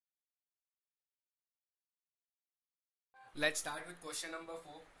Let's start with question number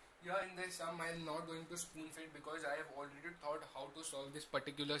 4. Here in this sum, I am not going to spoon feed because I have already thought how to solve this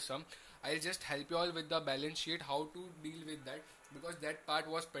particular sum. I'll just help you all with the balance sheet, how to deal with that, because that part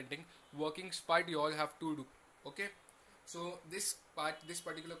was pending. Workings part you all have to do. Okay. So this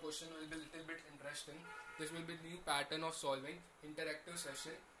particular question will be a little bit interesting. This will be new pattern of solving, interactive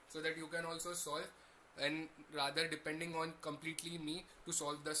session, so that you can also solve, and rather depending on completely me to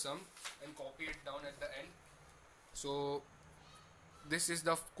solve the sum and copy it down at the end. So this is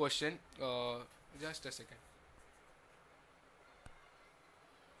the question. Just a second.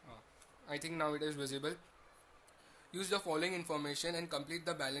 I think now it is visible. Use the following information and complete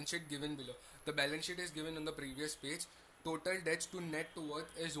the balance sheet given below. The balance sheet is given on the previous page. Total debts to net worth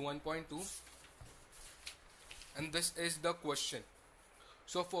is 1.2, and this is the question.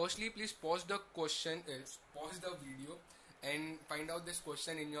 So firstly, please pause the video and find out this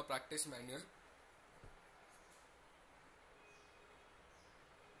question in your practice manual.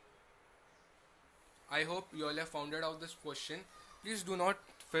 I hope you all have found out this question. Please do not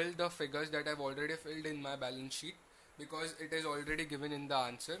fill the figures that I've already filled in my balance sheet, because it is already given in the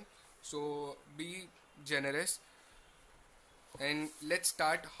answer. So be generous, and let's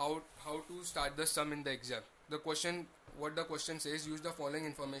start how to start the sum in the exam. What the question says: use the following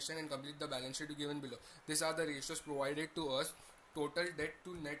information and complete the balance sheet given below. These are the ratios provided to us. Total debt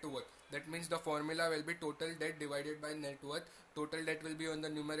to net worth. That means the formula will be total debt divided by net worth. Total debt will be on the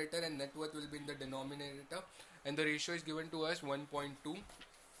numerator and net worth will be in the denominator. And the ratio is given to us 1.2.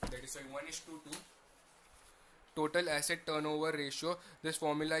 That is 1:2. Total asset turnover ratio. This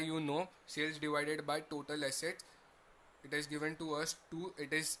formula you know. Sales divided by total assets. It is given to us 2.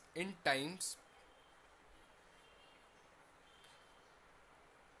 It is in times.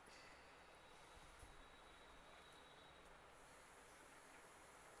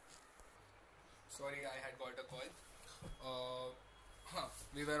 Sorry, I had got a call.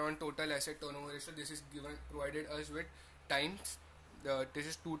 We were on total asset turnover ratio. This is provided us with times. This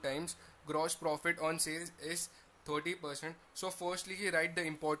is 2 times. Gross profit on sales is 30%. So firstly, write the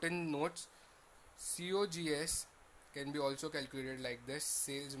important notes. COGS can be also calculated like this: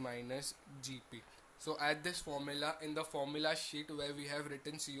 sales minus GP. So add this formula in the formula sheet where we have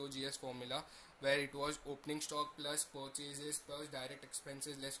written COGS formula, where it was opening stock plus purchases plus direct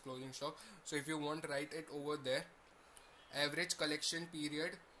expenses less closing stock. So if you want, write it over there. Average collection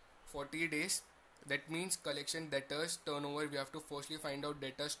period 40 days. That means collection debtors turnover. We have to firstly find out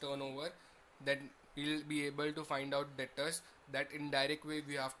debtors turnover, then we'll be able to find out debtors. That indirect way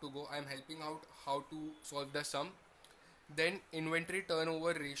we have to go. I'm helping out how to solve the sum. Then inventory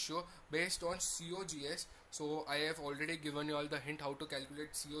turnover ratio based on COGS. So I have already given you all the hint how to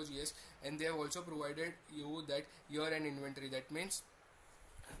calculate COGS, and they have also provided you that year-end inventory. That means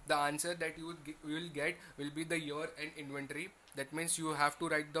the answer that you will get will be the year-end inventory. That means you have to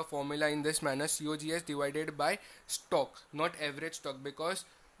write the formula in this manner: COGS divided by stock, not average stock, because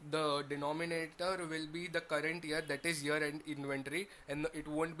the denominator will be the current year, that is year-end inventory, and it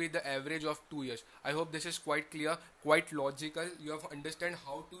won't be the average of 2 years. I hope this is quite clear, quite logical. You have understand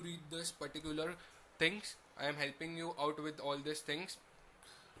how to read this particular things. I am helping you out with all these things.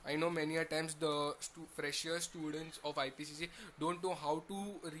 I know many a times the fresher students of IPCC don't know how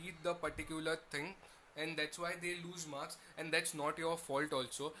to read the particular thing, and that's why they lose marks, and that's not your fault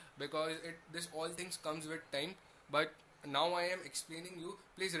also, because this all things comes with time. But now I am explaining you.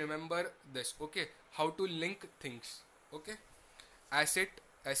 Please remember this, okay? How to link things, okay? Asset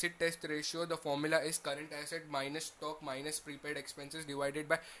test ratio. The formula is current asset minus stock minus prepaid expenses divided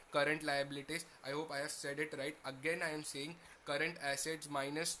by current liabilities. I hope I have said it right. Again I am saying current assets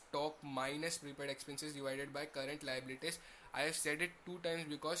minus stock minus prepaid expenses divided by current liabilities. I have said it 2 times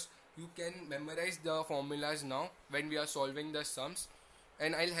because you can memorize the formulas now when we are solving the sums,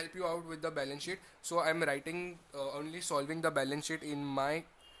 and I'll help you out with the balance sheet. So I'm writing only solving the balance sheet in my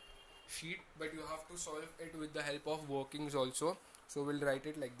sheet, but you have to solve it with the help of workings also. So we'll write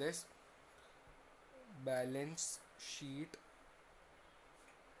it like this: balance sheet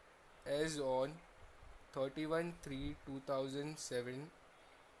as on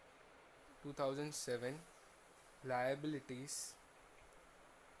 31/3/2007, liabilities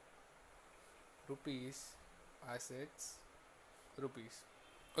rupees, assets rupees.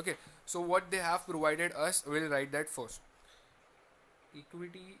 Okay, so what they have provided us, we'll write that first.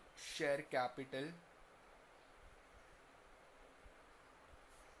 Equity share capital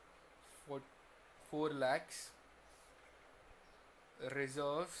for 4 lakhs,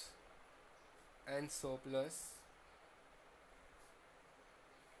 reserves and surplus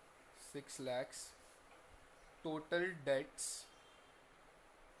 6 lakhs, total debts,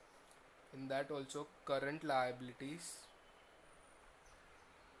 in that also current liabilities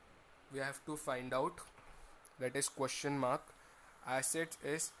we have to find out, that is question mark. Assets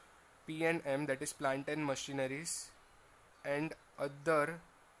is P&M, that is plant and machineries, and other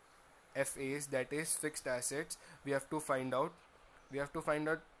FAs, that is fixed assets. We have to find out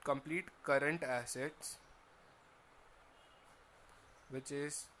complete current assets, which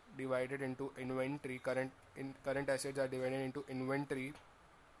is divided into inventory. Current assets are divided into inventory,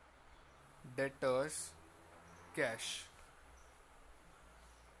 debtors, cash.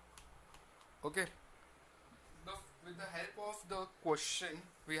 Okay. With the help of the question,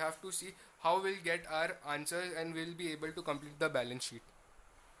 we have to see how we'll get our answers and we'll be able to complete the balance sheet.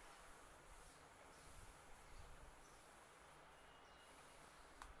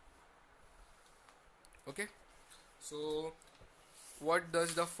 Okay. So what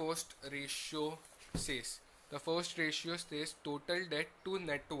does the first ratio says? The first ratio says total debt to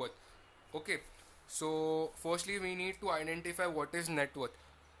net worth. Okay. So firstly we need to identify what is net worth.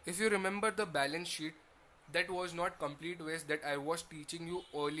 If you remember the balance sheet, that was not complete ways that I was teaching you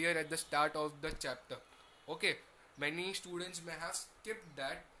earlier at the start of the chapter. Okay, many students may have skipped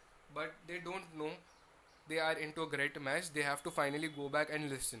that, but they don't know, they are into a great mess. They have to finally go back and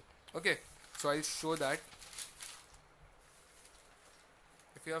listen. Okay, so I'll show that.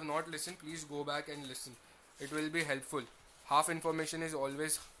 If you have not listened, please go back and listen. It will be helpful. Half information is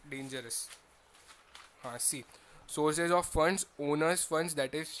always dangerous. See. Sources of funds: owners funds,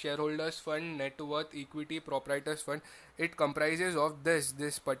 that is shareholders fund, net worth, equity, proprietors fund. It comprises of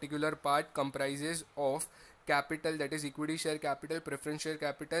this particular part comprises of capital, that is equity share capital, preference share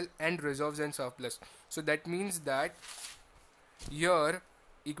capital, and reserves and surplus. So that means that here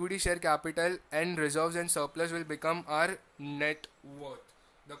equity share capital and reserves and surplus will become our net worth.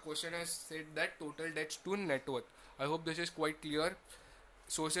 The question has said that total debts to net worth. I hope this is quite clear.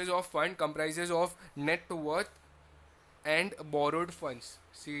 Sources of fund comprises of net worth and borrowed funds.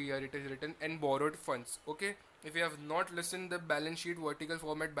 See here it is written, and borrowed funds. Okay, if you have not listened the balance sheet, vertical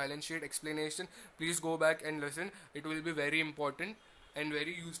format balance sheet explanation, please go back and listen. It will be very important and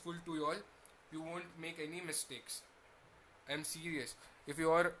very useful to you all. You won't make any mistakes. I am serious. If you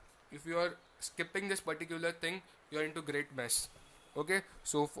are skipping this particular thing, you are into great mess. Okay,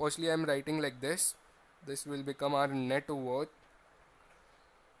 so firstly I am writing like this. This will become our net worth.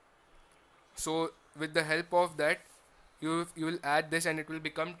 So with the help of that, you will add this and it will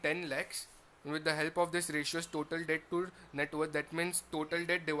become 10 lakhs. And with the help of this ratios, total debt to net worth, that means total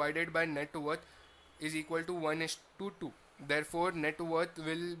debt divided by net worth is equal to 1:2. Therefore net worth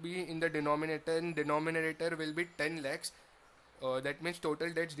will be in the denominator and denominator will be 10 lakhs. That means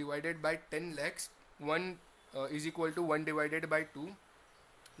total debts divided by 10 lakhs, 1 is equal to 1 divided by 2.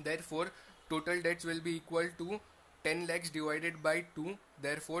 Therefore total debts will be equal to 10 lakhs divided by 2.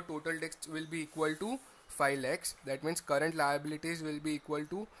 Therefore total debts will be equal to 5 lakhs. That means current liabilities will be equal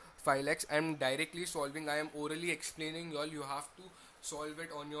to 5 lakhs. I am directly solving. I am orally explaining you all. You have to solve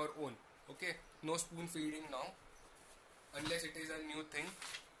it on your own. Okay, no spoon feeding now, unless it is a new thing.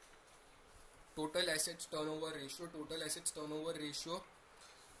 Total assets turnover ratio. Total assets turnover ratio.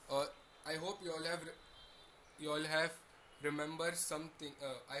 I hope you all have remember something.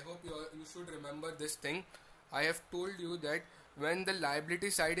 I hope you should remember this thing. I have told you that when the liability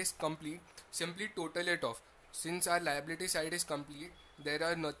side is complete, simply total it off. Since our liability side is complete, there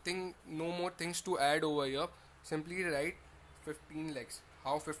are no more things to add over here. Simply write 15 lakhs.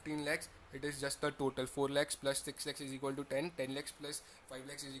 How 15 lakhs? It is just the total. 4 lakhs plus 6 lakhs is equal to 10. 10 lakhs plus 5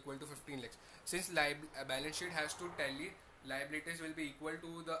 lakhs is equal to 15 lakhs. Since a balance sheet has to tally, liabilities will be equal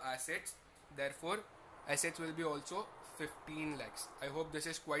to the assets. Therefore, assets will be also 15 lakhs. I hope this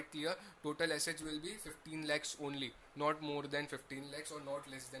is quite clear. Total assets will be 15 lakhs only, not more than 15 lakhs or not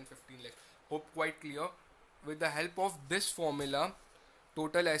less than 15 lakhs. Hope quite clear. With the help of this formula,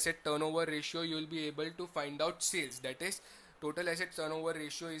 total asset turnover ratio, you will be able to find out sales. That is, total asset turnover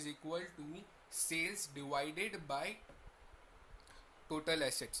ratio is equal to sales divided by total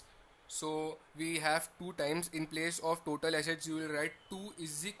assets. So we have 2 times. In place of total assets, you will write 2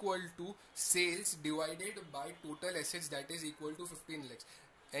 is equal to sales divided by total assets, that is equal to 15 lakhs.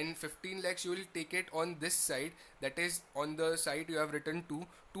 And 15 lakhs you will take it on this side, that is on the side you have written 2.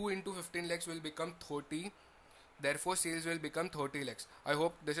 2 into 15 lakhs will become 30. Therefore sales will become 30 lakhs. I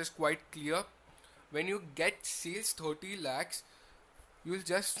hope this is quite clear. When you get sales 30 lakhs, you will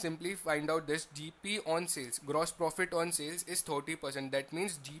just simply find out this GP on sales, gross profit on sales, is 30%. That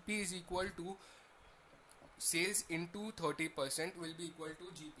means GP is equal to sales into 30% will be equal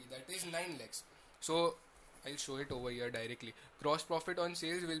to GP, that is 9 lakhs. So I'll show it over here directly. Gross profit on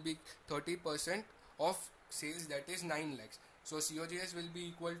sales will be 30% of sales, that is 9 lakhs. So COGS will be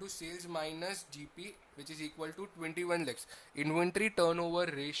equal to sales minus GP, which is equal to 21 lakhs. Inventory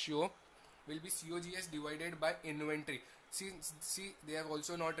turnover ratio will be COGS divided by inventory. See, they have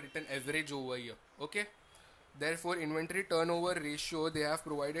also not written average over here. Okay. Therefore, inventory turnover ratio, they have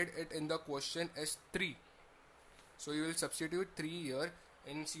provided it in the question as 3. So you will substitute 3 here.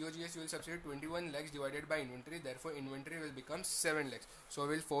 In COGS, you will substitute 21 lakhs divided by inventory. Therefore, inventory will become 7 lakhs. So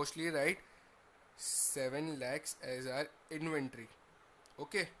we will firstly write 7 lakhs as our inventory.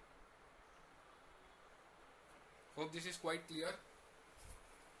 Okay. Hope this is quite clear.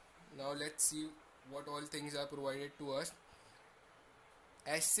 Now let's see what all things are provided to us.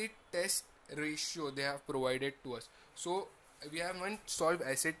 Acid test ratio they have provided to us. So we haven't solved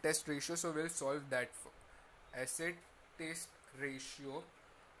acid test ratio, so we'll solve that. Acid test ratio,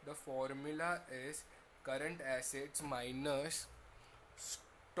 the formula is current assets minus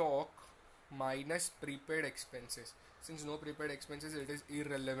stock minus prepaid expenses. Since no prepaid expenses, it is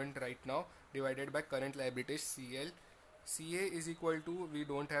irrelevant right now, divided by current liabilities CL. CA is equal to, we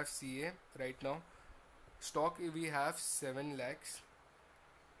don't have CA right now. Stock we have 7 lakhs.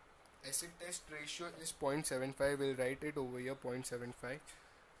 Acid test ratio is 0.75. We'll write it over here, 0.75.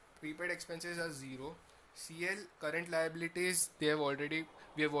 Prepaid expenses are 0. CL current liabilities, we have already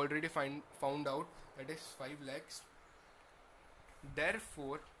found out, that is 5 lakhs.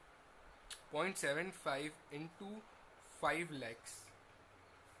 Therefore 0.75 into 5 lakhs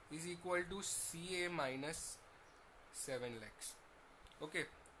is equal to CA minus 7 lakhs. Okay,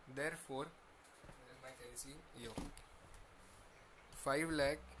 therefore my calci here, 5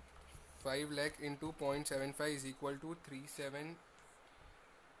 lakh into 0.75 is equal to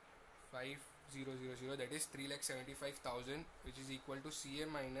 375,000, that is 3,75,000, which is equal to CA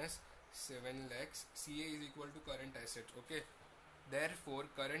minus 7 lakhs. CA is equal to current assets. Okay, therefore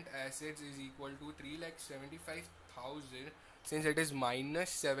current assets is equal to 3,75,000. Since it is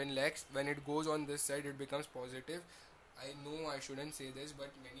minus 7 lakhs, when it goes on this side it becomes positive. I know I shouldn't say this,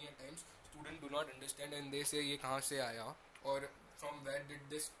 but many a times students do not understand and they say ye kahan se aaya, or from where did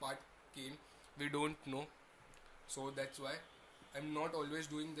this part came. We don't know. So that's why I'm not always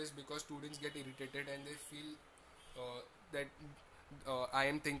doing this, because students get irritated and they feel that I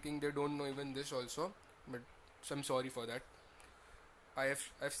am thinking they don't know even this also. But I'm sorry for that.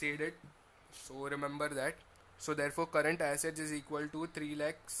 I've said it, so remember that. So therefore current assets is equal to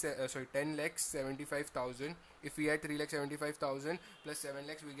 10,75,000. If we add 3,75,000 plus 7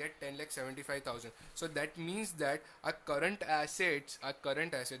 lakhs, we get 10,75,000. So that means that our current assets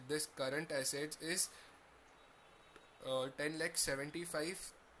is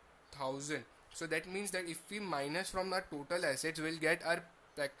 10,75,000. So that means that if we minus from our total assets, we'll get our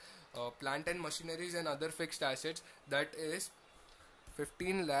plant and machineries and other fixed assets, that is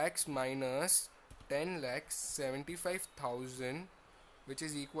 15 lakhs minus 10,75,000, which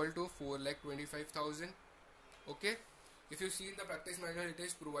is equal to 4,25,000. Okay, if you see in the practice manual, it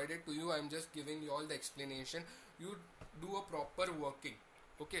is provided to you. I am just giving you all the explanation. You do a proper working.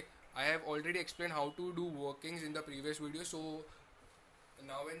 Okay, I have already explained how to do workings in the previous video, so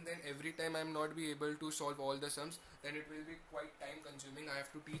now and then every time I am not be able to solve all the sums, then it will be quite time consuming. I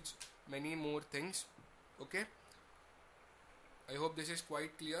have to teach many more things. Okay, I hope this is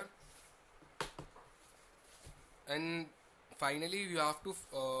quite clear. And finally, you have to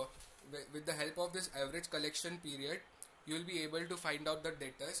with the help of this average collection period, you will be able to find out the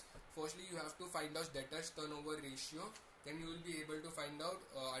debtors. Firstly, you have to find out debtors turnover ratio, then you will be able to find out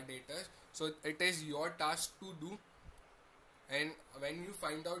our debtors. So it is your task to do. And when you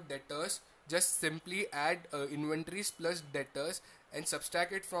find out debtors, just simply add inventories plus debtors and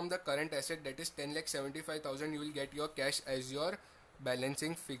subtract it from the current asset, that is 10,75,000. You will get your cash as your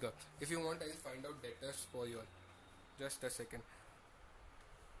balancing figure. If you want, I will find out debtors for you. Just a second.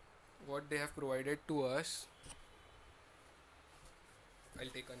 What they have provided to us,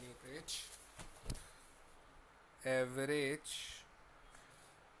 I'll take a new page. Average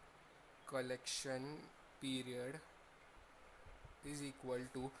collection period is equal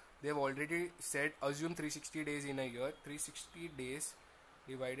to, they have already said, assume 360 days in a year. 360 days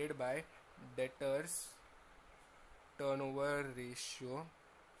divided by debtors turnover ratio.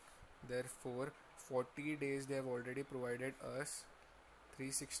 Therefore 40 days they have already provided us.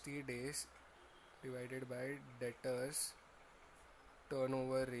 360 days divided by debtors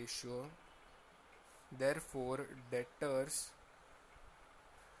turnover ratio. Therefore debtors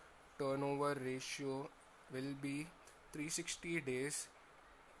turnover ratio will be 360 days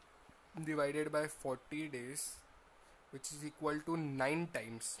divided by 40 days, which is equal to 9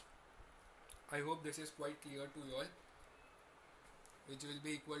 times. I hope this is quite clear to you all. Which will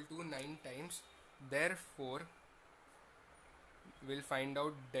be equal to 9 times. Therefore we'll find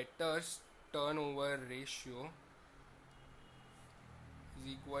out debtors turnover ratio is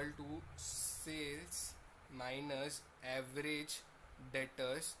equal to sales minus average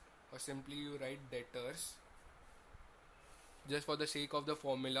debtors, or simply you write debtors. Just for the sake of the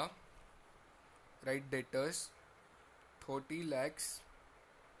formula, write debtors. 30 lakhs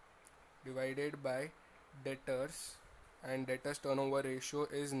divided by debtors, and debtors turnover ratio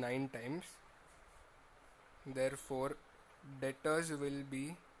is 9 times. Therefore debtors will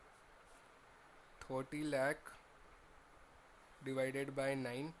be 30 lakh divided by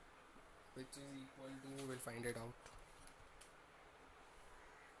 9, which is equal to, we'll find it out,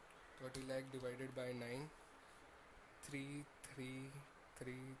 30 lakh divided by 9,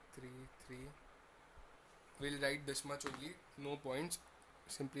 33333. We'll write this much only, no points,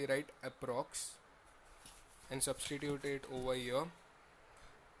 simply write approx and substitute it over here.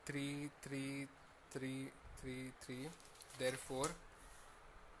 33333. Therefore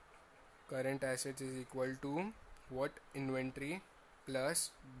current assets is equal to what? Inventory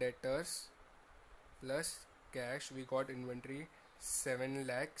plus debtors plus cash. We got inventory 7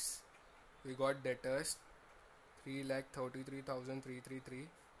 lakhs, we got debtors 3,33,333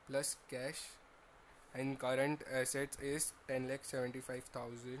 plus cash, and current assets is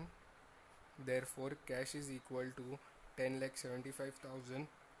 10,75,000. Therefore cash is equal to 10,75,000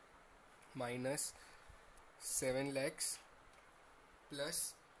 minus 7 lakhs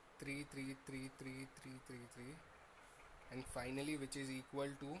plus 3333333, and finally which is equal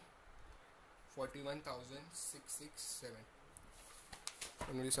to 41,667.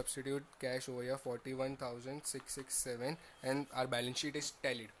 And we'll substitute cash over here, 41,667, and our balance sheet is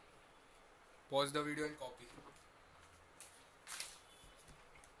tallied. Pause the video and copy.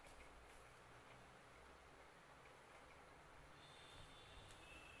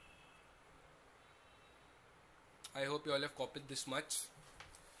 I hope you all have copied this much.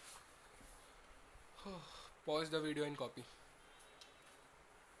 Pause the video and copy.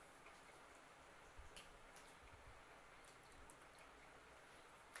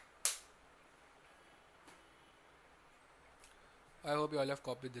 I hope you all have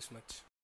copied this much.